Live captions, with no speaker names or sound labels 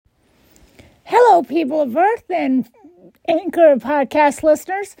Hello, people of Earth and Anchor podcast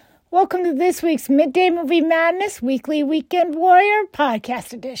listeners. Welcome to this week's Midday Movie Madness Weekly Weekend Warrior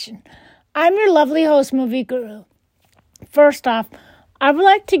Podcast Edition. I'm your lovely host, Movie Guru. First off, I would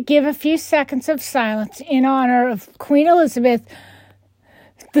like to give a few seconds of silence in honor of Queen Elizabeth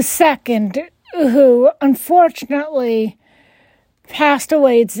II, who unfortunately passed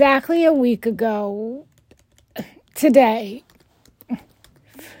away exactly a week ago today.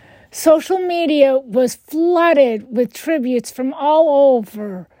 Social media was flooded with tributes from all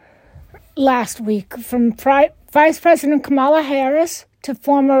over last week, from Vice President Kamala Harris to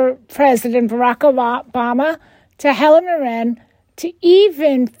former President Barack Obama to Helen Mirren to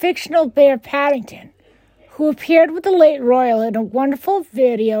even fictional Bear Paddington, who appeared with the late royal in a wonderful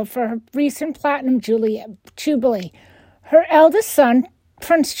video for her recent Platinum Jubilee. Her eldest son,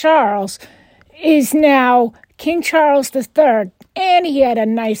 Prince Charles, is now King Charles III, and he had a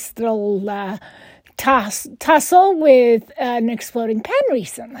nice little tussle with an exploding pen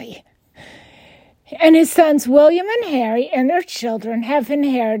recently. And his sons William and Harry and their children have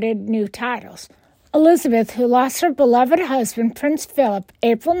inherited new titles. Elizabeth, who lost her beloved husband, Prince Philip,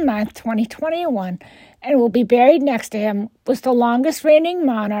 April 9th, 2021, and will be buried next to him, was the longest reigning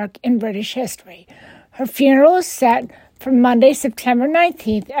monarch in British history. Her funeral is set for Monday, September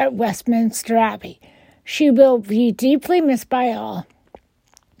 19th at Westminster Abbey. She will be deeply missed by all.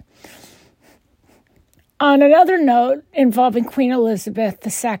 On another note involving Queen Elizabeth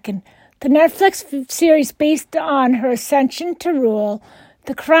II, the Netflix series based on her ascension to rule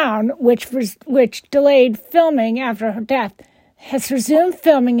the crown, which delayed filming after her death, has resumed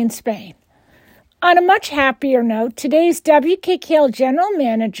filming in Spain. On a much happier note, today is WKKL General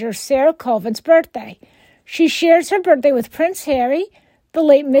Manager Sarah Colvin's birthday. She shares her birthday with Prince Harry, the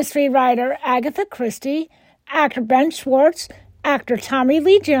late mystery writer Agatha Christie, actor Ben Schwartz, actor Tommy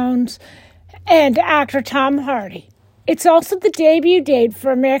Lee Jones, and actor Tom Hardy. It's also the debut date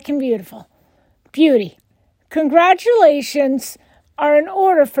for American Beauty. Congratulations are in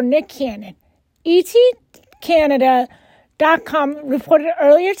order for Nick Cannon. ETCanada.com reported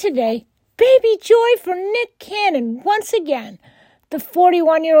earlier today, baby joy for Nick Cannon once again. The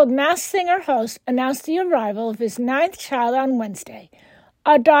 41-year-old Masked Singer host announced the arrival of his 9th child on Wednesday,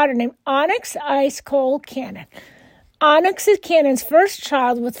 a daughter named Onyx Ice Cole Cannon. Onyx is Cannon's first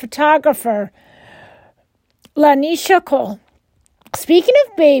child with photographer Lanisha Cole. Speaking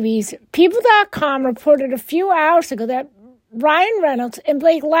of babies, People.com reported a few hours ago that Ryan Reynolds and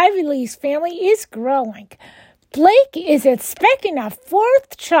Blake Lively's family is growing. Blake is expecting a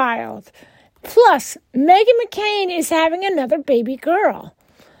 4th child. Plus, Meghan McCain is having another baby girl.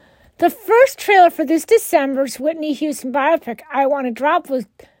 The first trailer for this December's Whitney Houston biopic, I Want to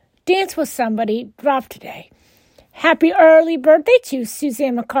Dance With Somebody, dropped today. Happy early birthday to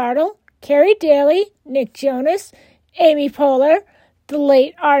Suzanne McCardle, Carrie Daly, Nick Jonas, Amy Poehler, the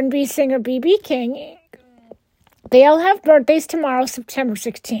late R&B singer B.B. King. They all have birthdays tomorrow, September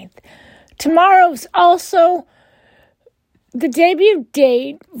 16th. Tomorrow is also the debut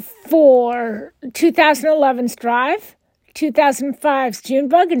date for 2011's Drive, 2005's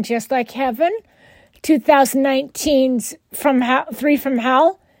Junebug and Just Like Heaven, 2019's Three from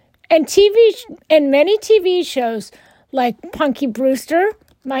Hell, and many TV shows like Punky Brewster,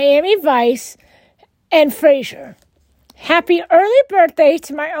 Miami Vice, and Frasier. Happy early birthday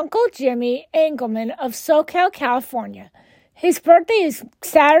to my Uncle Jimmy Engelman of SoCal, California. His birthday is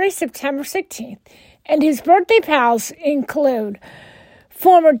Saturday, September 16th, and his birthday pals include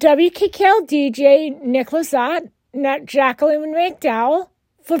former WKKL DJ Nick Lazat, Jacqueline McDowell,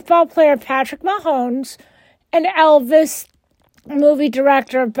 football player Patrick Mahomes, and Elvis movie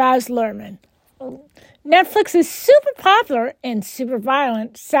director Baz Luhrmann. Netflix is super popular and super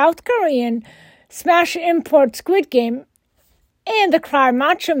violent. South Korean smash import Squid Game and the Cry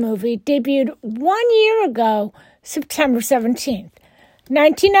Macho movie debuted 1 year ago, September 17th.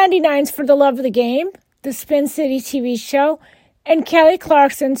 1999's For the Love of the Game, the Spin City TV show, and Kelly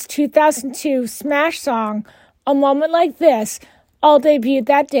Clarkson's 2002 smash song, A Moment Like This, all debuted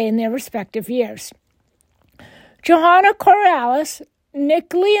that day in their respective years. Johanna Corrales, Nick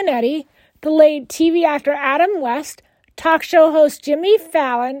Leonetti, the late TV actor Adam West, talk show host Jimmy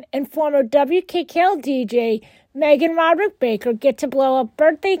Fallon, and former WKKL DJ Megan Roderick Baker get to blow up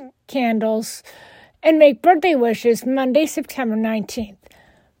birthday candles and make birthday wishes Monday, September 19th.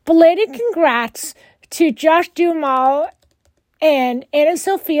 Belated congrats to Josh Duhamel and Anna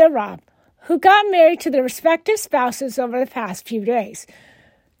Sophia Robb, who got married to their respective spouses over the past few days.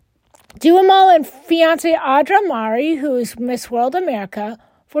 Duhamel and fiancée Audra Mari, who is Miss World America,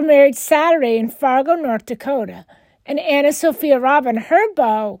 were married Saturday in Fargo, North Dakota, and Anna Sophia Robb and her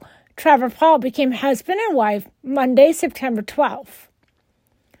beau Trevor Paul became husband and wife Monday, September 12th.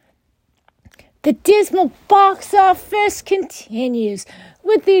 The dismal box office continues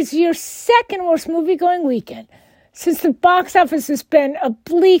with this year's second worst movie-going weekend, since the box office has been a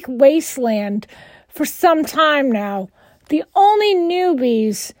bleak wasteland for some time now. The only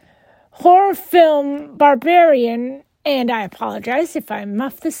newbies, horror film Barbarian, and I apologize if I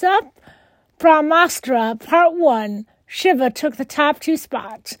muff this up, Brahmastra Part 1, Shiva took the top 2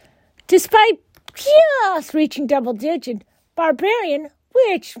 spots. Despite just reaching double-digit, Barbarian,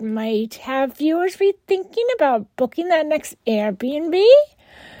 which might have viewers be thinking about booking that next Airbnb,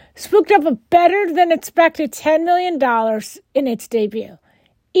 spooked up a better-than-expected $10 million in its debut.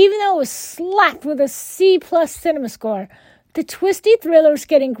 Even though it was slapped with a C-plus cinema score, the twisty thriller is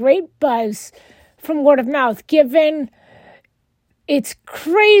getting great buzz from word of mouth, given its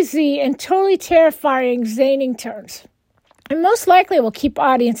crazy and totally terrifying zaning turns. And most likely will keep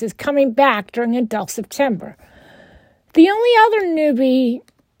audiences coming back during adult September. The only other newbie,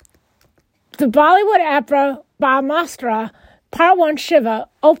 the Bollywood opera Brahmastra Part 1 Shiva,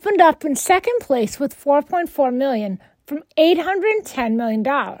 opened up in second place with $4.4 million from $810 million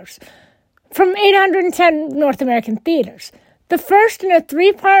from 810 North American theaters. The first in a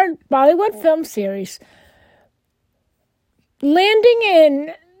 3-part Bollywood film series. Landing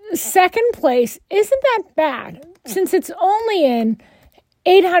in second place isn't that bad, since it's only in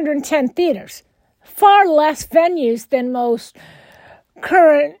 810 theaters, far less venues than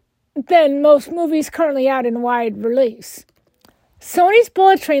most movies currently out in wide release. Sony's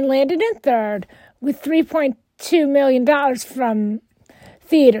Bullet Train landed in third with $3.2 million from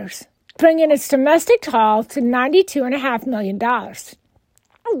theaters, bringing its domestic haul to $92.5 million.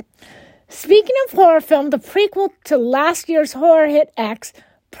 Speaking of horror film, the prequel to last year's horror hit X,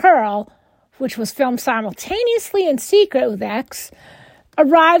 Pearl, which was filmed simultaneously in secret with X,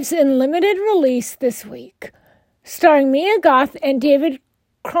 arrives in limited release this week. Starring Mia Goth and David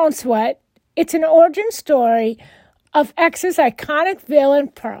Cronswet, it's an origin story of X's iconic villain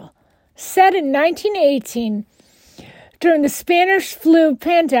Pearl. Set in 1918, during the Spanish flu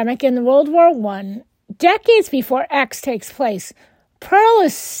pandemic in World War I, decades before X takes place, Pearl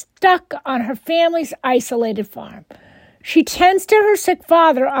is stuck on her family's isolated farm. She tends to her sick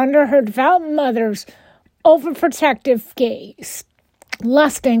father under her devout mother's overprotective gaze,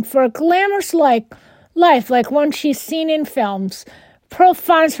 lusting for a glamorous life like one she's seen in films. Pearl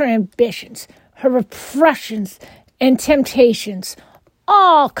finds her ambitions, her repressions, and temptations,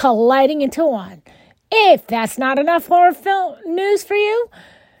 all colliding into one. If that's not enough horror film news for you,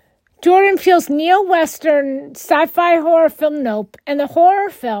 Jordan Peele's neo-Western sci-fi horror film Nope and the horror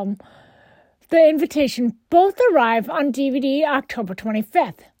film The Invitation both arrive on DVD October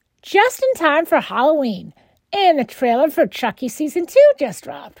 25th, just in time for Halloween, and the trailer for Chucky Season 2 just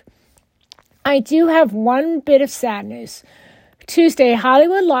dropped. I do have one bit of sad news. Tuesday,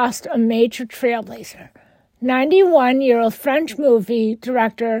 Hollywood lost a major trailblazer. 91-year-old French movie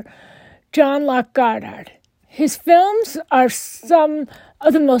director Jean-Luc Godard. His films are some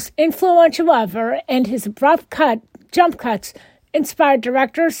of the most influential ever, and his abrupt jump cuts inspired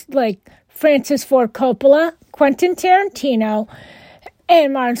directors like Francis Ford Coppola, Quentin Tarantino,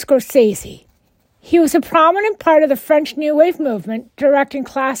 and Martin Scorsese. He was a prominent part of the French New Wave movement, directing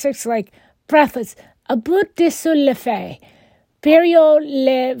classics like Breathless, A Bout de Souffle, Burial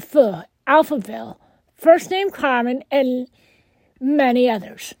le Feu, Alphaville, First Name Carmen, and many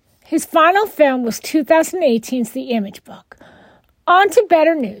others. His final film was 2018's The Image Book. On to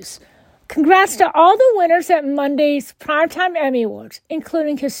better news. Congrats to all the winners at Monday's Primetime Emmy Awards,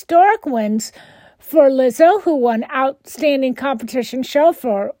 including historic wins for Lizzo, who won Outstanding Competition Show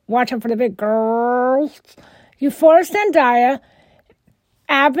for Watch Out for the Big Girls, Euphoria Zendaya,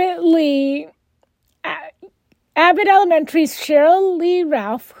 Abbott Elementary's Cheryl Lee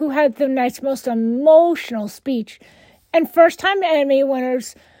Ralph, who had the night's most emotional speech, and first-time Emmy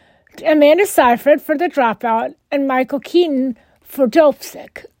winners Amanda Seyfried for The Dropout and Michael Keaton for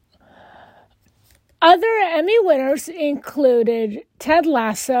Dopesick. Other Emmy winners included Ted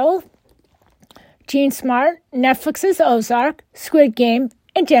Lasso, Jean Smart, Netflix's Ozark, Squid Game,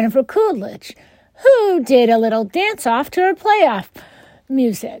 and Jennifer Coolidge, who did a little dance-off to her playoff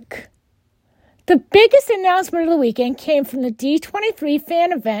music. The biggest announcement of the weekend came from the D23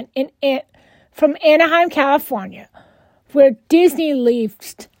 fan event from Anaheim, California, where Disney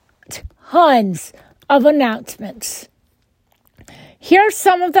leaked tons of announcements. Here are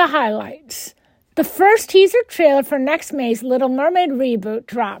some of the highlights. The first teaser trailer for next May's Little Mermaid reboot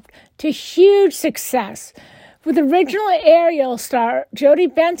dropped to huge success, with original Ariel star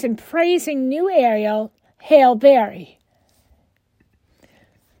Jodie Benson praising new Ariel, Halle Berry.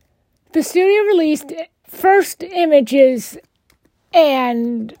 The studio released first images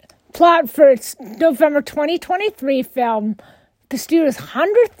and plot for its November 2023 film, the studio's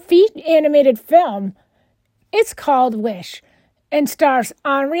 100-feet animated film. It's called Wish and stars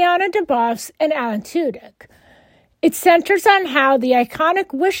Ariana DeBose and Alan Tudyk. It centers on how the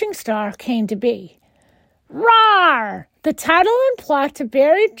iconic wishing star came to be. Roar! The title and plot to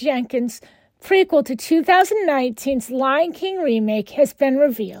Barry Jenkins' prequel to 2019's Lion King remake has been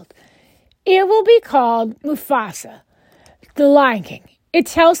revealed. It will be called Mufasa, the Lion King. It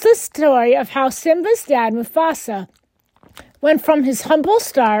tells the story of how Simba's dad, Mufasa, went from his humble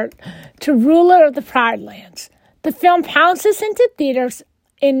start to ruler of the Pride Lands. The film pounces into theaters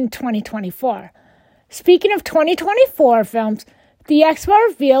in 2024. Speaking of 2024 films, the Expo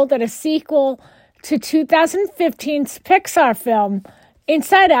revealed that a sequel to 2015's Pixar film,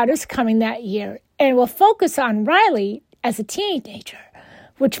 Inside Out, is coming that year and will focus on Riley as a teenager,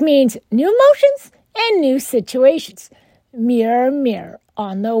 which means new emotions and new situations. Mirror, Mirror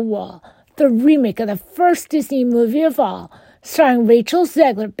on the Wall, the remake of the first Disney movie of all, starring Rachel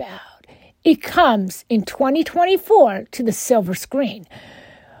Zegler-Bowd. It comes in 2024 to the silver screen,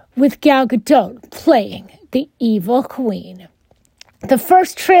 with Gal Gadot playing the evil queen. The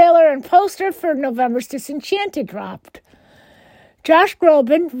first trailer and poster for November's Disenchanted dropped. Josh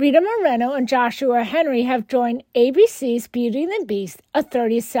Groban, Rita Moreno, and Joshua Henry have joined ABC's Beauty and the Beast, a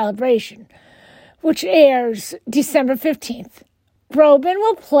 30th celebration, which airs December 15th. Groban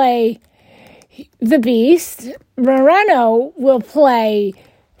will play the Beast, Moreno will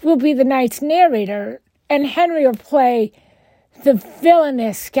be the night's narrator, and Henry will play the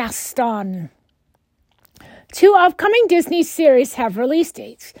villainous Gaston. Two upcoming Disney series have release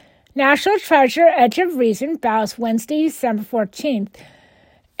dates. National Treasure, Edge of Reason bows Wednesday, December 14th,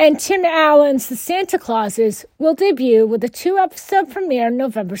 and Tim Allen's The Santa Clauses will debut with a 2-episode premiere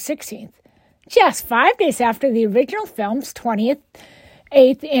November 16th, just 5 days after the original film's 28th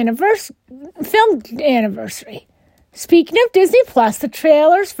film anniversary. Speaking of Disney Plus, the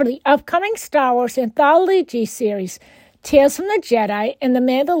trailers for the upcoming Star Wars anthology series, Tales from the Jedi and The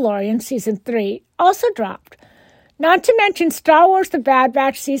Mandalorian Season 3, also dropped. Not to mention, Star Wars The Bad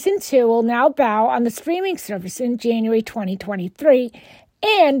Batch Season 2 will now bow on the streaming service in January 2023,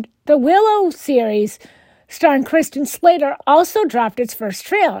 and the Willow series, starring Kristen Slater, also dropped its first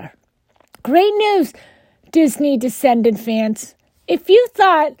trailer. Great news, Disney Descendant fans. If you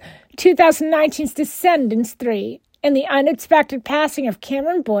thought 2019's Descendants 3 and the unexpected passing of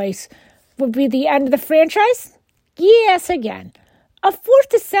Cameron Boyce would be the end of the franchise, yes again. A fourth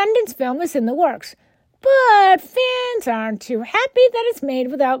Descendants film is in the works, but fans aren't too happy that it's made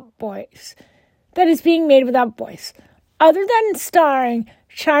without Boyce. That is being made without Boyce. Other than starring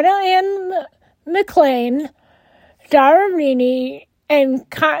China Ann McClain, Dara Rini, and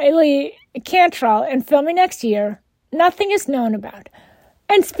Kylie Cantrell and filming next year, nothing is known about.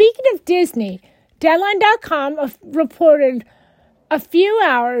 And speaking of Disney, Deadline.com reported a few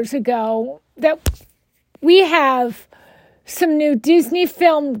hours ago that we have some new Disney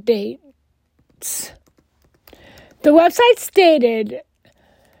film dates. The website stated,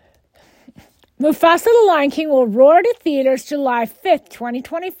 Mufasa the Lion King will roar to theaters July 5th,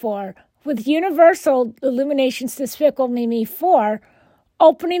 2024, with Universal Illumination's Despicable Me 4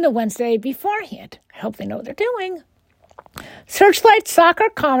 opening the Wednesday beforehand. I hope they know what they're doing. Searchlight soccer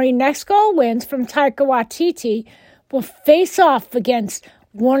comedy Next Goal Wins from Taika Waititi will face off against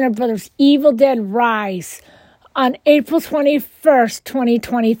Warner Brothers' Evil Dead Rise on April 21st,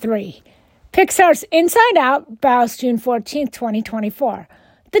 2023. Pixar's Inside Out bows June 14th, 2024,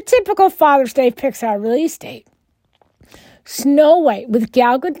 the typical Father's Day Pixar release date. Snow White with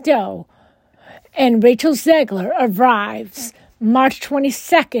Gal Gadot and Rachel Zegler arrives March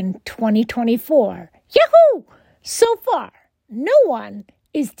 22nd, 2024. Yahoo! So far, no one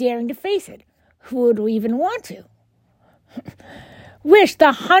is daring to face it. Who would even want to? Wish,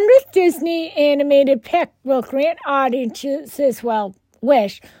 the 100th Disney animated pick, will grant audiences,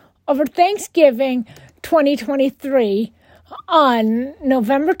 Wish, over Thanksgiving 2023 on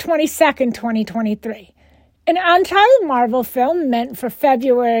November 22nd, 2023. An untitled Marvel film meant for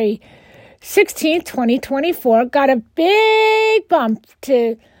February 16th, 2024 got a big bump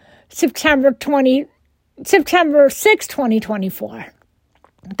to September 6th, 2024.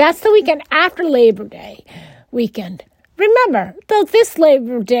 That's the weekend after Labor Day weekend. Remember, though this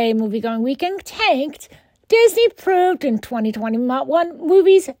Labor Day movie-going weekend tanked, Disney proved in 2021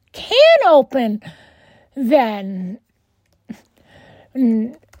 movies can open then.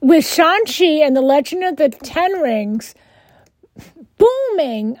 With Shang-Chi and the Legend of the Ten Rings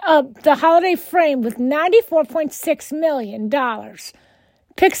booming up the holiday frame with $94.6 million.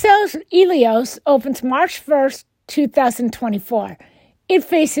 Pixar's Elios opens March 1st, 2024. It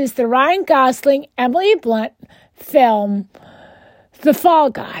faces the Ryan Gosling, Emily Blunt film, The Fall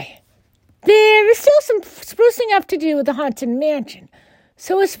Guy. There is still some sprucing up to do with the Haunted Mansion,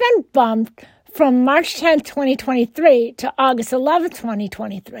 so it's been bumped from March 10th, 2023 to August 11th,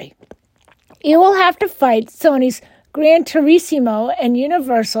 2023. It will have to fight Sony's Gran Turismo and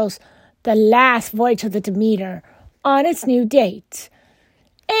Universal's The Last Voyage of the Demeter on its new date.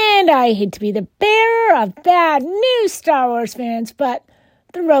 And I hate to be the bearer of bad news, Star Wars fans, but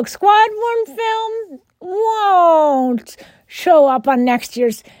the Rogue Squadron film won't show up on next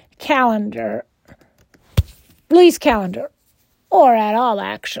year's release calendar, or at all,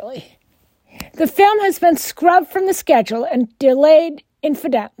 actually. The film has been scrubbed from the schedule and delayed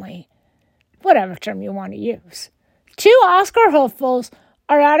indefinitely, whatever term you want to use. 2 Oscar hopefuls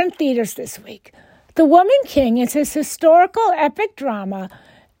are out in theaters this week. The Woman King is his historical epic drama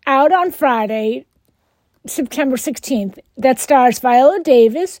out on Friday, September 16th, that stars Viola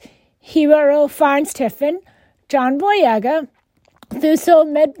Davis, Hero Finds Tiffin, John Boyega, Thuso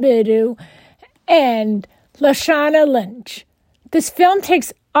Medvedu, and Lashana Lynch. This film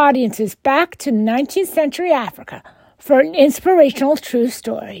takes audiences back to 19th century Africa for an inspirational true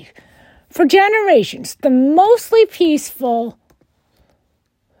story. For generations, the mostly peaceful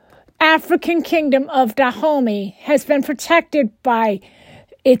African kingdom of Dahomey has been protected by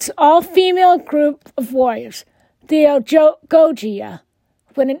its all-female group of warriors, the Ogogia.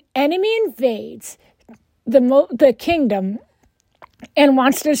 When an enemy invades the kingdom and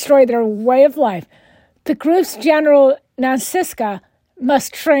wants to destroy their way of life, the group's general Nansiska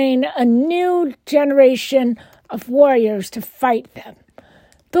must train a new generation of warriors to fight them.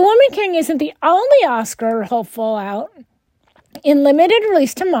 The Woman King isn't the only Oscar hopeful out. In limited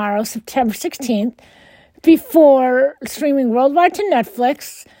release tomorrow, September 16th, before streaming worldwide to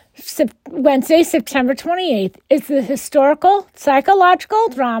Netflix, Wednesday, September 28th, is the historical psychological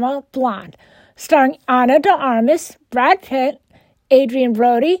drama Blonde, starring Ana de Armas, Brad Pitt, Adrian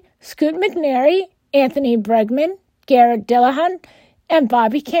Brody, Scoot McNairy, Anthony Bregman, Garrett Dillahunt, and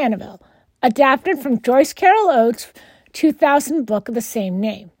Bobby Cannavale, adapted from Joyce Carol Oates' 2000 book of the same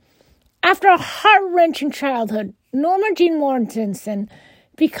name. After a heart-wrenching childhood, Norma Jean Mortensen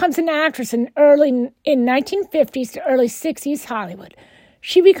becomes an actress in 1950s to early 60s Hollywood.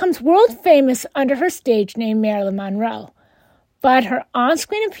 She becomes world famous under her stage name Marilyn Monroe. But her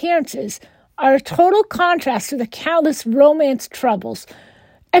on-screen appearances are a total contrast to the countless romance troubles,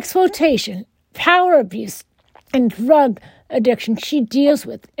 exploitation, power abuse, and drug addiction she deals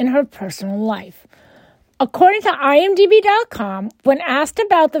with in her personal life. According to IMDb.com, when asked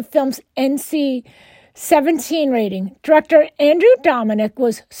about the film's NC-17 rating, director Andrew Dominic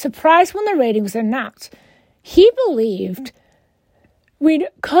was surprised when the rating was announced. He believed we'd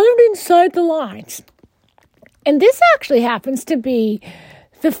colored inside the lines. And this actually happens to be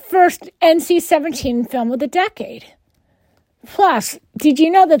the first NC-17 film of the decade. Plus, did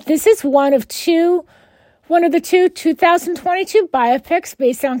you know that this is one of the two 2022 biopics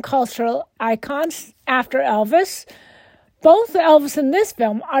based on cultural icons after Elvis? Both Elvis and this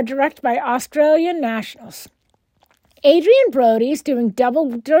film are directed by Australian nationals. Adrian Brody's doing double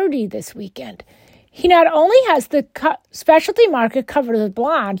dirty this weekend. He not only has the specialty market covered with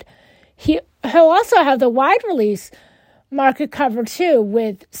Blonde, he'll also have the wide release market cover too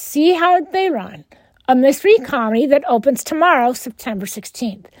with See How They Run, a mystery comedy that opens tomorrow, September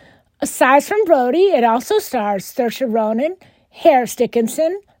 16th. Aside from Brody, it also stars Saoirse Ronan, Harris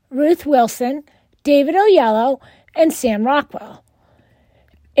Dickinson, Ruth Wilson, David Oyelowo, and Sam Rockwell.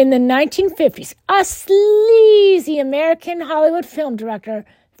 In the 1950s, a sleazy American Hollywood film director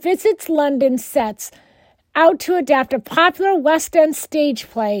visits London sets out to adapt a popular West End stage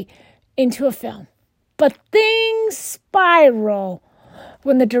play into a film. But things spiral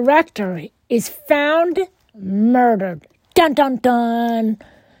when the director is found murdered. Dun, dun, dun.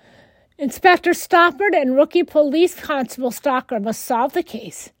 Inspector Stoppard and rookie police constable Stalker must solve the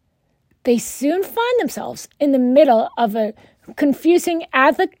case. They soon find themselves in the middle of a confusing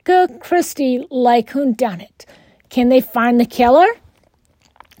Agatha Christie-like whodunit. Can they find the killer?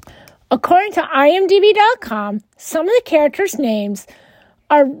 According to IMDb.com, some of the characters' names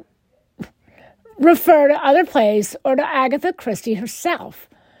are refer to other plays or to Agatha Christie herself.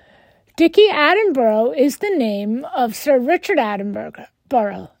 Dickie Attenborough is the name of Sir Richard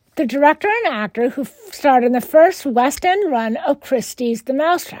Attenborough, the director and actor who starred in the first West End run of Christie's The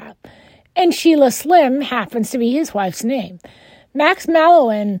Mousetrap, and Sheila Slim happens to be his wife's name. Max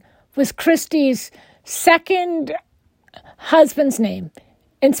Mallowan was Christie's second husband's name.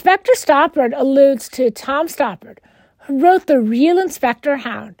 Inspector Stoppard alludes to Tom Stoppard, who wrote The Real Inspector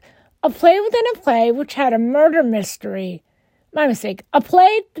Hound, a play within a play which had a murder mystery. My mistake. A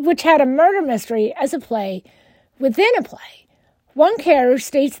play which had a murder mystery as a play within a play. One character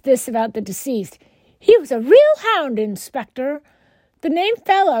states this about the deceased. He was a real hound, Inspector. The name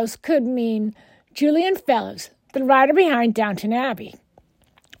Fellows could mean Julian Fellows, the writer behind Downton Abbey.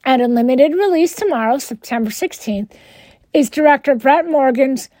 At a limited release tomorrow, September 16th, is director Brett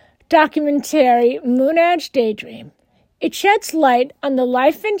Morgen's documentary Moonage Daydream. It sheds light on the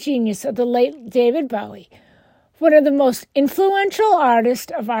life and genius of the late David Bowie, one of the most influential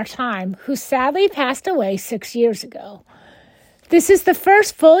artists of our time, who sadly passed away 6 years ago. This is the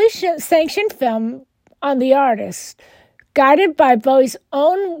first fully sanctioned film on the artist, guided by Bowie's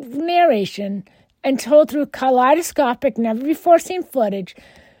own narration and told through kaleidoscopic, never-before-seen footage.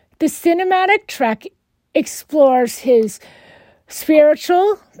 The cinematic trek explores his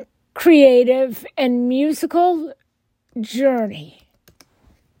spiritual, creative, and musical journey.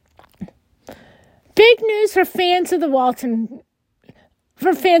 Big news for fans of the Waltons.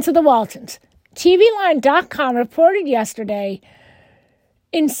 TVLine.com reported yesterday,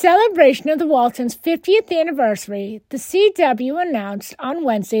 in celebration of the Waltons' 50th anniversary, the CW announced on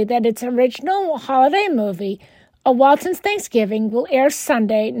Wednesday that its original holiday movie, A Waltons Thanksgiving, will air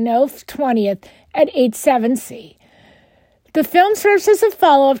Sunday, November 20th at 8/7C. The film serves as a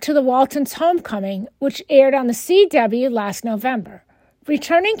follow-up to The Waltons' Homecoming, which aired on the CW last November.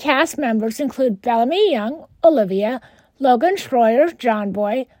 Returning cast members include Bellamy Young, Olivia, Logan Schroyer, John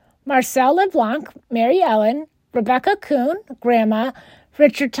Boy, Marcel LeBlanc, Mary Ellen, Rebecca Kuhn, Grandma,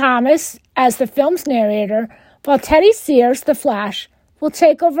 Richard Thomas as the film's narrator, while Teddy Sears, The Flash, will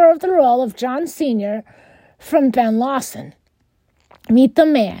take over the role of John Sr. from Ben Lawson. Meet the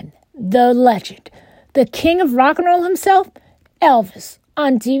man, the legend, the king of rock and roll himself, Elvis,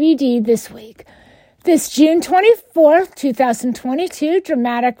 on DVD this week. This June 24th, 2022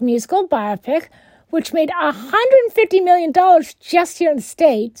 dramatic musical biopic, which made $150 million just here in the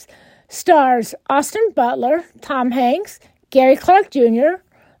States, stars Austin Butler, Tom Hanks, Gary Clark Jr.,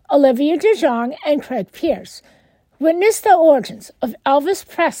 Olivia DeJonge, and Craig Pierce. Witness the origins of Elvis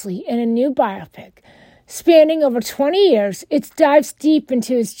Presley in a new biopic. Spanning over 20 years, it dives deep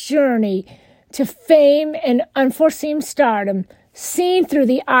into his journey to fame and unforeseen stardom, seen through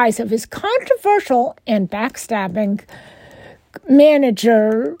the eyes of his controversial and backstabbing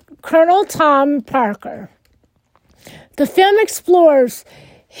manager, Colonel Tom Parker. The film explores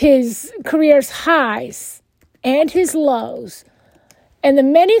his career's highs and his lows, and the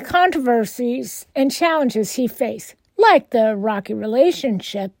many controversies and challenges he faced, like the rocky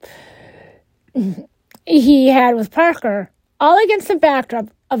relationship he had with Parker, all against the backdrop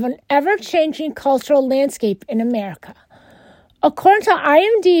of an ever-changing cultural landscape in America. According to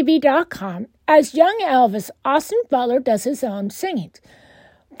IMDb.com, as young Elvis, Austin Butler does his own singing.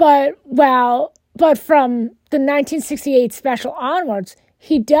 But from the 1968 special onwards,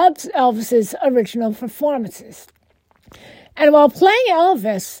 he dubs Elvis's original performances. And while playing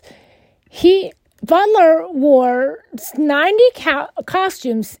Elvis, Butler wore 90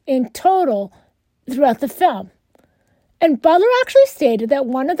 costumes in total throughout the film. And Butler actually stated that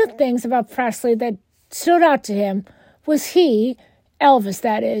one of the things about Presley that stood out to him was he, Elvis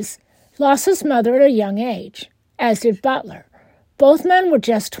that is, lost his mother at a young age, as did Butler. Both men were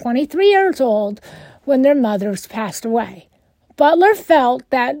just 23 years old when their mothers passed away. Butler felt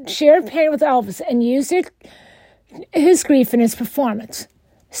that shared pain with Elvis and used his grief in his performance.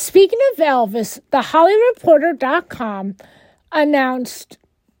 Speaking of Elvis, the HollyReporter.com announced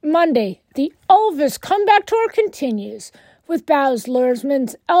Monday the Elvis comeback tour continues, with Baz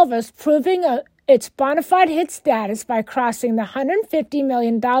Luhrmann's Elvis proving its bona fide hit status by crossing the $150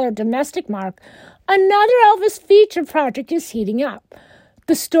 million domestic mark. Another Elvis feature project is heating up.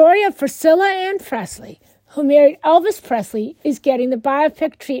 The story of Priscilla Ann Presley, who married Elvis Presley, is getting the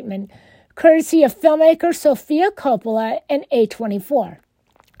biopic treatment, courtesy of filmmaker Sofia Coppola and A24.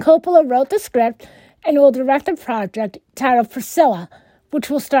 Coppola wrote the script and will direct the project titled Priscilla, which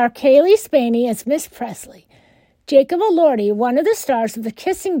will star Kaylee Spaney as Miss Presley. Jacob Elordi, one of the stars of The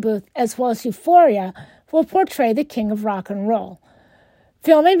Kissing Booth as well as Euphoria, will portray the king of rock and roll.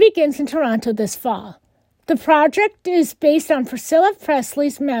 Filming begins in Toronto this fall. The project is based on Priscilla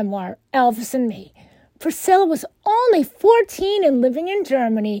Presley's memoir, Elvis and Me. Priscilla was only 14 and living in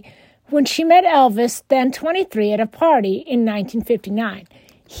Germany when she met Elvis, then 23, at a party in 1959.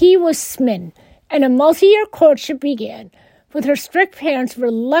 He was smitten, and a multi-year courtship began, with her strict parents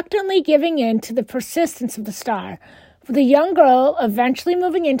reluctantly giving in to the persistence of the star, with the young girl eventually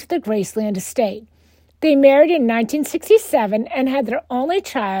moving into the Graceland estate. They married in 1967 and had their only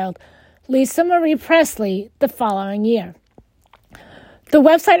child, Lisa Marie Presley the following year. The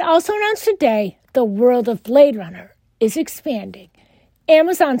website also announced today the world of Blade Runner is expanding.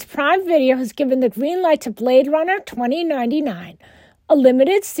 Amazon's Prime Video has given the green light to Blade Runner 2099, a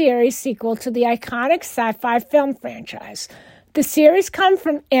limited series sequel to the iconic sci-fi film franchise. The series comes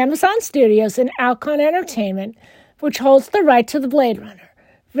from Amazon Studios and Alcon Entertainment, which holds the right to the Blade Runner.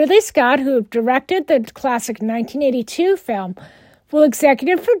 Ridley Scott, who directed the classic 1982 film, will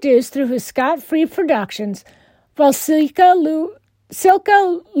executive produce through his Scott Free Productions, while Silka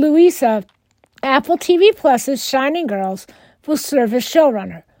Louisa, Apple TV Plus's Shining Girls, will serve as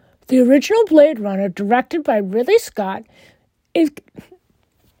showrunner. The original Blade Runner, directed by Ridley Scott, is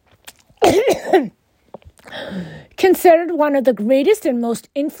considered one of the greatest and most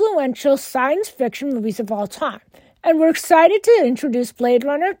influential science fiction movies of all time, and we're excited to introduce Blade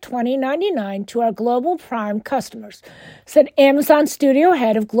Runner 2099 to our global Prime customers, said Amazon Studio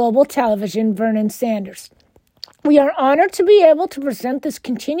Head of Global Television, Vernon Sanders. We are honored to be able to present this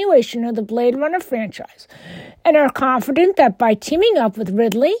continuation of the Blade Runner franchise and are confident that by teaming up with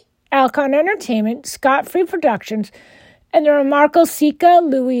Ridley, Alcon Entertainment, Scott Free Productions, and the remarkable Silka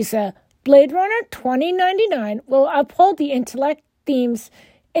Louisa, Blade Runner 2099 will uphold the intellect, themes,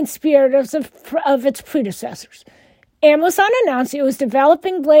 and spirit of its predecessors. Amazon announced it was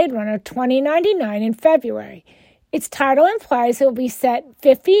developing Blade Runner 2099 in February. Its title implies it will be set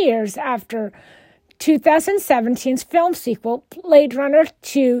 50 years after 2017's film sequel, Blade Runner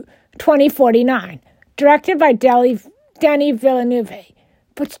 2049, directed by Denis Villeneuve.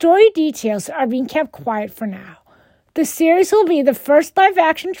 But story details are being kept quiet for now. The series will be the first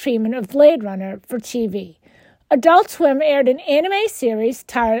live-action treatment of Blade Runner for TV. Adult Swim aired an anime series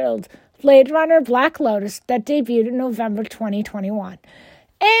titled Blade Runner Black Lotus that debuted in November 2021.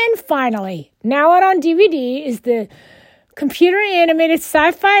 And finally, now out on DVD is the computer-animated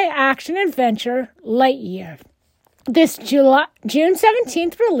sci-fi action-adventure Lightyear. This June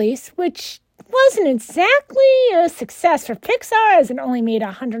 17th release, which wasn't exactly a success for Pixar as it only made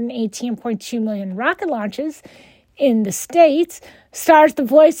 118.2 million rocket launches in the States, stars the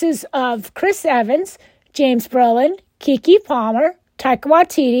voices of Chris Evans, James Brolin, Keke Palmer, Taika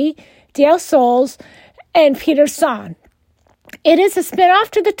Waititi, Dale Soules, and Peter Sohn. It is a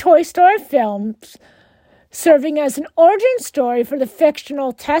spin-off to the Toy Story films, serving as an origin story for the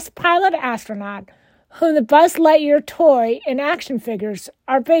fictional test pilot astronaut whom the Buzz Lightyear toy and action figures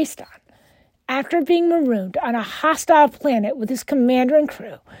are based on. After being marooned on a hostile planet with his commander and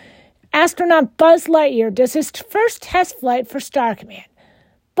crew, astronaut Buzz Lightyear does his first test flight for Star Command,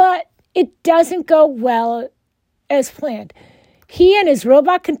 but it doesn't go well as planned. He and his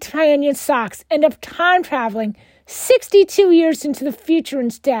robot companion Sox end up time traveling 62 years into the future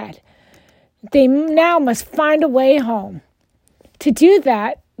instead. They now must find a way home. To do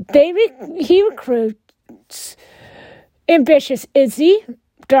that, he recruits ambitious Izzy,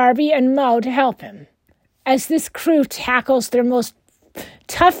 Darby, and Mo to help him. As this crew tackles their most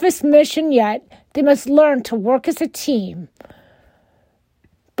toughest mission yet, they must learn to work as a team.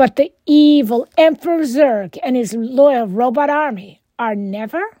 But the evil Emperor Zurg and his loyal robot army are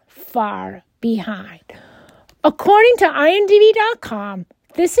never far behind. According to IMDb.com,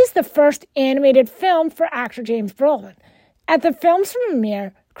 this is the first animated film for actor James Brolin. At the film's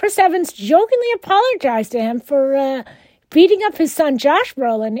premiere, Chris Evans jokingly apologized to him for beating up his son Josh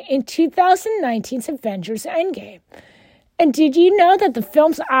Brolin in 2019's Avengers Endgame. And did you know that the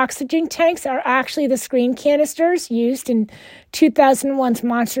film's oxygen tanks are actually the screen canisters used in 2001's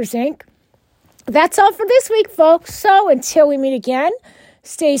Monsters, Inc.? That's all for this week, folks. So until we meet again,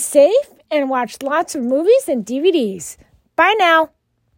 stay safe and watch lots of movies and DVDs. Bye now.